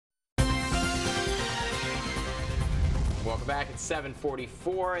Welcome back. It's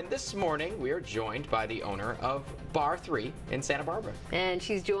 7:44, and this morning we are joined by the owner of Barre 3 in Santa Barbara. And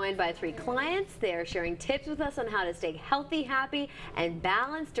she's joined by 3 clients. They're sharing tips with us on how to stay healthy, happy, and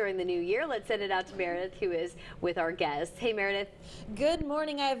balanced during the new year. Let's send it out to Meredith, who is with our guests. Hey, Meredith. Good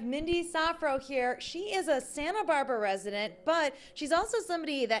morning. I have Mindy Safro here. She is a Santa Barbara resident, but she's also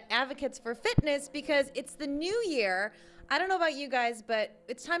somebody that advocates for fitness because it's the new year. I don't know about you guys, but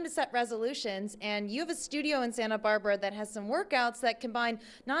it's time to set resolutions, and you have a studio in Santa Barbara that has some workouts that combine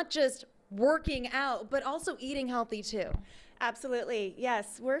not just working out, but also eating healthy too. Absolutely,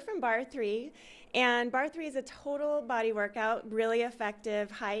 yes. We're from Barre 3, and Barre 3 is a total body workout, really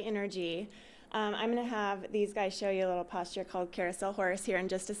effective, high energy. I'm going to have these guys show you a little posture called carousel horse here in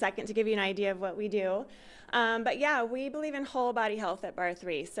just a second to give you an idea of what we do. But yeah, we believe in whole body health at Barre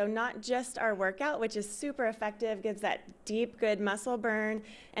 3. So not just our workout, which is super effective, gives that deep, good muscle burn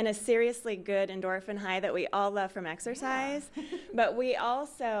and a seriously good endorphin high that we all love from exercise, but we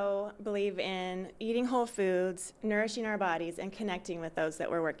also believe in eating whole foods, nourishing our bodies, and connecting with those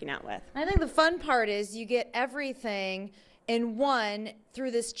that we're working out with. I think the fun part is you get everything in one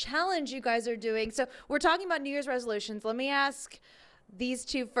through this challenge you guys are doing. So we're talking about New Year's resolutions. Let me ask these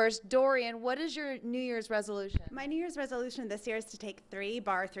two first. Dorian, what is your New Year's resolution? My New Year's resolution this year is to take 3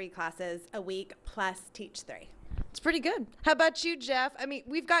 Barre 3 classes a week plus teach 3. It's pretty good. How about you, Jeff? I mean,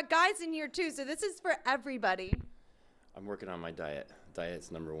 we've got guys in here too, so this is for everybody. I'm working on my diet. Diet's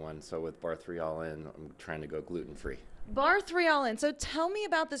 #1. So with Barre 3 All In, I'm trying to go gluten-free. Barre 3 All In. So tell me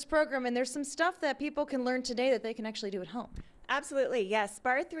about this program, and there's some stuff that people can learn today that they can actually do at home. Absolutely, yes.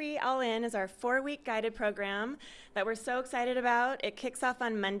 Barre 3 All In is our 4-week guided program that we're so excited about. It kicks off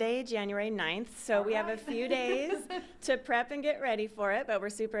on Monday, January 9th, so we have a few days to prep and get ready for it, but we're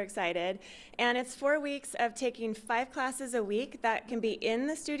super excited. And it's 4 weeks of taking 5 classes a week that can be in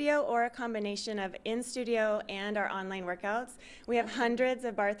the studio or a combination of in-studio and our online workouts. We have hundreds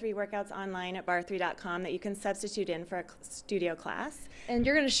of Barre 3 workouts online at barre3.com that you can substitute in for a studio class. And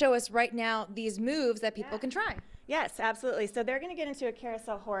you're going to show us right now these moves that people can try. Yes, absolutely. So they're going to get into a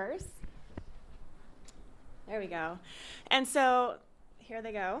carousel horse. There we go. And so here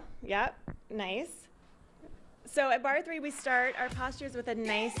they go. Yep, nice. So at Barre 3, we start our postures with a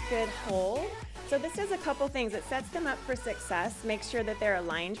nice, good hold. So this does a couple things. It sets them up for success, makes sure that they're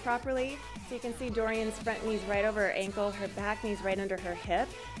aligned properly. So you can see Dorian's front knee's right over her ankle, her back knee's right under her hip.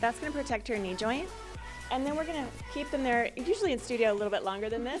 That's going to protect her knee joint. And then we're going to keep them there, usually in studio a little bit longer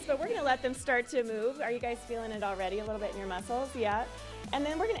than this, but we're going to let them start to move. Are you guys feeling it already a little bit in your muscles? Yeah. And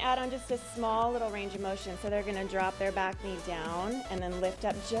then we're going to add on just a small little range of motion. So they're going to drop their back knee down and then lift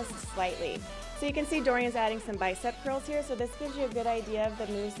up just slightly. So you can see Dorian's adding some bicep curls here. So this gives you a good idea of the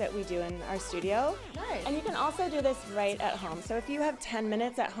moves that we do in our studio. Nice. And you can also do this right at home. So if you have 10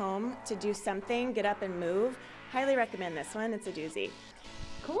 minutes at home to do something, get up and move, highly recommend this one. It's a doozy.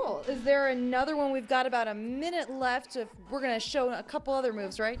 Cool. Is there another one? We've got about a minute left. If we're going to show a couple other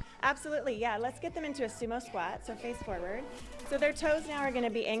moves, right? Absolutely, yeah. Let's get them into a sumo squat, so face forward. So their toes now are going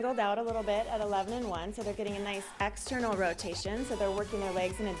to be angled out a little bit at 11 and 1, so they're getting a nice external rotation, so they're working their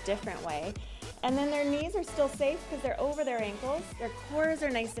legs in a different way. And then their knees are still safe because they're over their ankles. Their cores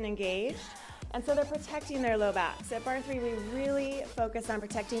are nice and engaged. And so they're protecting their low backs. At Barre 3, we really focus on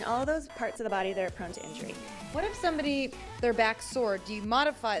protecting all those parts of the body that are prone to injury. What if somebody, their back's sore? Do you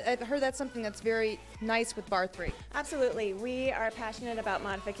modify? I've heard that's something that's very nice with Barre 3. Absolutely. We are passionate about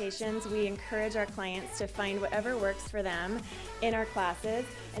modifications. We encourage our clients to find whatever works for them in our classes,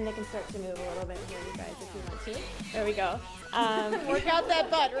 and they can start to move a little bit here, you guys, if you want to. There we go. Work out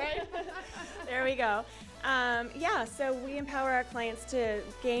that butt, right? There we go. Yeah, so we empower our clients to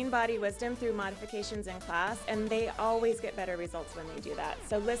gain body wisdom through modifications in class, and they always get better results when they do that.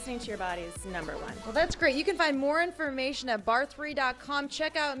 So listening to your body is #1. Well, that's great. You can find more information at barre3.com.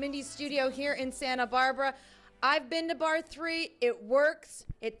 Check out Mindy's studio here in Santa Barbara. I've been to Barre 3. It works.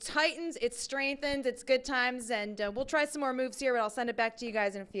 It tightens. It strengthens. It's good times, and we'll try some more moves here, but I'll send it back to you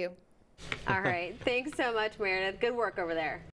guys in a few. All right. Thanks so much, Meredith. Good work over there.